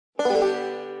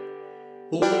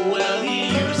Oh, well, he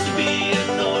used to be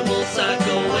a normal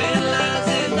psycho and lies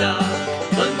and doc,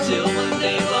 until one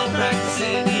day while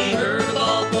practicing he heard a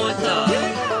ballpoint talk.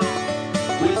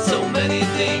 With so many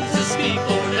things to speak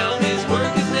for, now his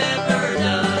work is never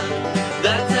done.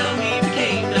 That's how he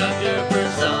became Dr.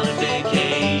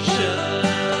 Personification.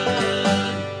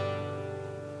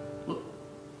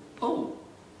 Oh,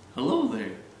 hello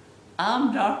there.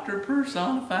 I'm Dr.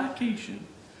 Personification.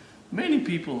 Many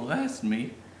people have asked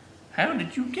me, how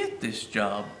did you get this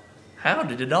job? How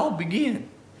did it all begin?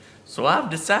 So I've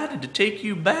decided to take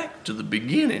you back to the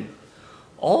beginning,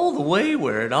 all the way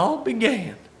where it all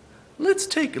began. Let's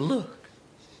take a look.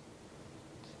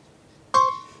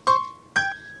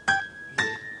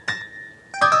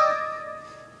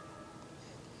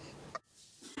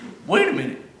 Wait a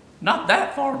minute, not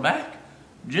that far back,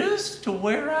 just to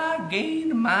where I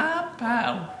gained my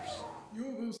powers. Yo,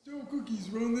 those stale cookies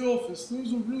around the office,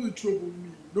 those are really troubling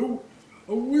me, you know?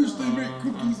 I wish they make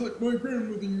cookies like my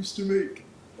grandmother used to make.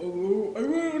 Although, I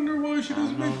wonder why she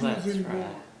doesn't make those anymore.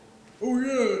 Right. Oh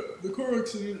yeah, the car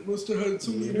accident must have had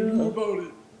something to do about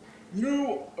it. You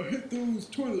know, I hate those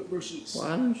toilet brushes.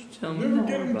 Why don't you tell me Never more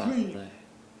get them about clean. that?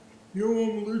 You know,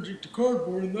 I'm allergic to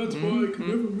cardboard, and that's why I can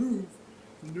never move.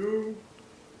 You know?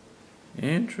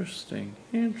 Interesting.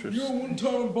 You know, one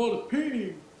time I bought a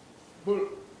painting, but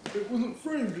it wasn't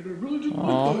framed, and I really didn't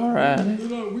like that. Alright. And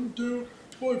then I went down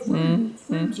to buy frames.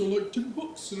 Frames are like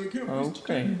 $10, and I can't waste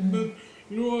Okay. $10. And then,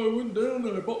 you know, I went down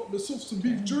and I bought myself some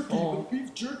beef jerky, but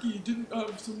beef jerky didn't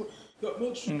have that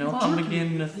much. You know, I'm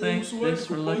beginning to think this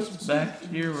relates back to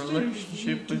your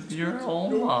relationship with your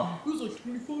old mom. It was like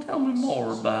 25 Tell me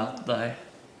more about that.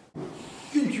 I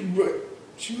think you're right.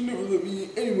 She would never let me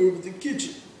eat anywhere but the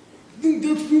kitchen. I think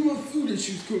that's where my food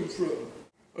issues come from.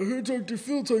 I heard Dr.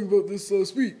 Phil talk about this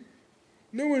last week.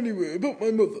 Now anyway, about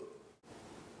my mother.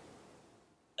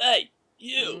 Hey,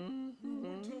 you!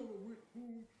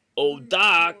 Oh,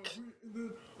 Doc! And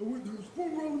then there was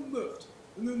one round left.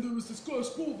 And then there was this glass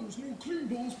bowl. There was no clean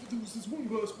bowls, but there was this one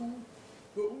glass bowl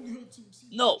that only had some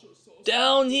No,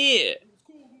 down here! It was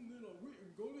cold, and then I went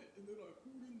and got it, and then I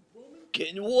poured in ramen.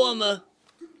 Getting warmer.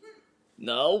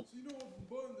 No. So you know I've been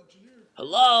buying the generic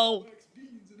Hello? wax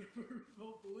beans and I've heard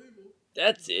about the label.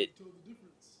 That's it. Tell the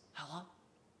difference. Hello?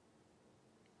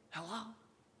 Hello?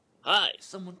 Hi. Is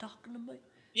someone talking to me?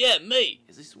 Yeah, me.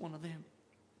 Is this one of them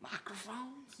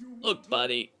microphones? Look,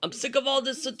 buddy, I'm sick of all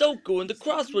this Sudoku and the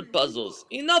crossword puzzles.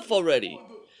 Enough already.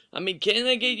 I mean, can't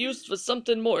I get used for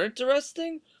something more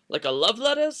interesting? Like a love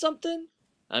letter or something?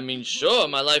 I mean, sure,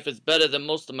 my life is better than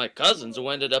most of my cousins who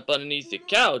ended up underneath the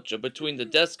couch or between the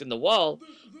desk and the wall,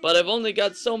 but I've only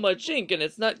got so much ink and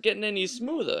it's not getting any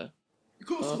smoother.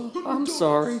 I'm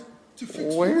sorry.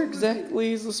 Where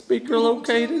exactly is the speaker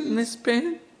located in this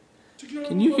pen?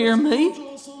 Can you hear me?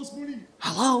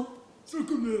 Hello?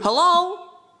 Hello?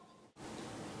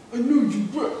 I know you,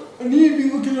 but I need to be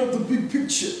looking at the big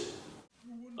picture.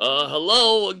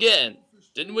 Hello again.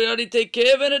 Didn't we already take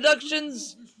care of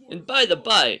introductions? And by the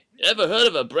by, ever heard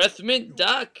of a breath mint,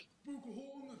 Doc?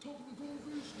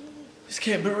 This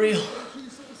can't be real.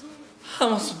 I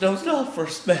must have dozed off for a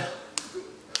spell.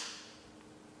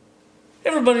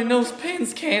 Everybody knows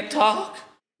pens can't talk.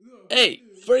 Hey,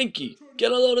 Frankie,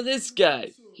 get a load of this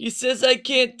guy. He says I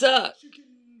can't talk.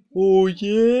 Oh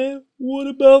yeah? What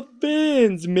about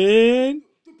fans, man?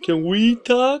 Can we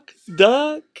talk,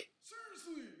 Doc?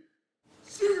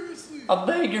 Seriously. I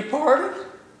beg your pardon?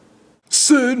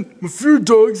 Said, my fear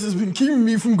dogs has been keeping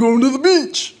me from going to the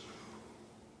beach.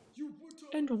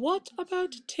 And what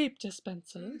about tape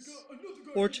dispensers?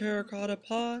 Or terracotta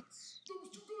pots?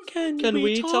 Can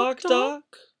we talk,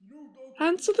 Doc?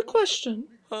 Answer the question.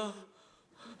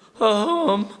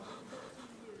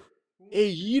 Hey,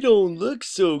 you don't look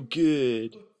so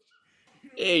good.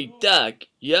 Hey, Doc,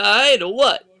 you alright or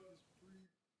what?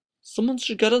 Someone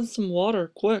should get us some water,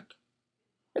 quick.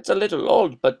 It's a little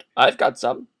old, but I've got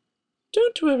some.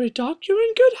 Don't worry, Doc, you're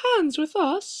in good hands with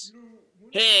us.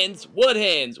 Hands? What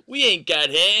hands? We ain't got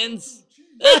hands.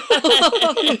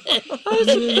 I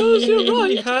suppose you're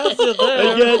right. I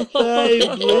got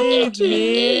 5 blades, man.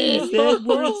 Is that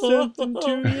worth something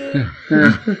to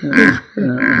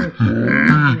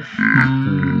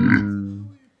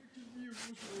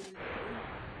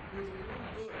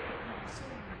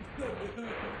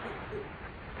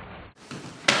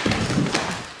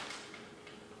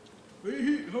They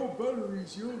hate how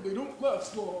batteries, you know, they don't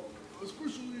last long.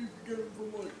 Especially if you get them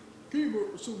from like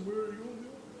Kmart or somewhere, you know.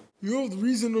 You know, the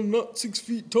reason I'm not 6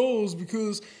 feet tall is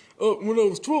because when I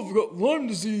was 12 I got Lyme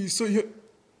disease, so you...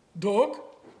 Dog?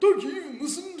 Dog, you even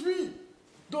listening to me?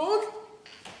 Dog?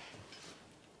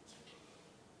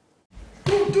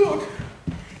 Oh, Dog!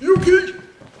 You okay?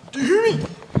 Do you hear me?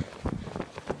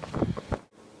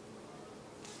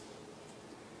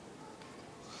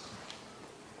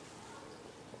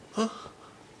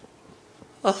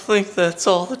 I think that's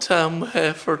all the time we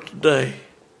have for today.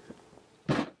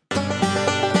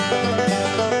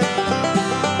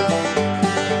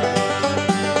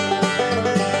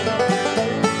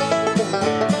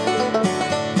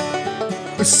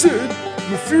 I said,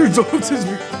 my fear of dogs has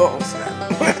been... Oh, snap.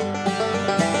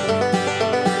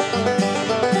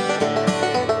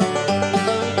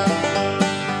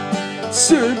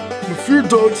 Said, my fear of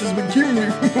dogs has been keeping me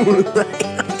from going to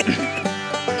that.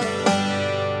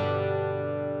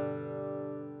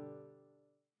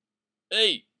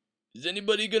 Hey, is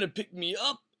anybody gonna pick me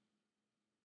up?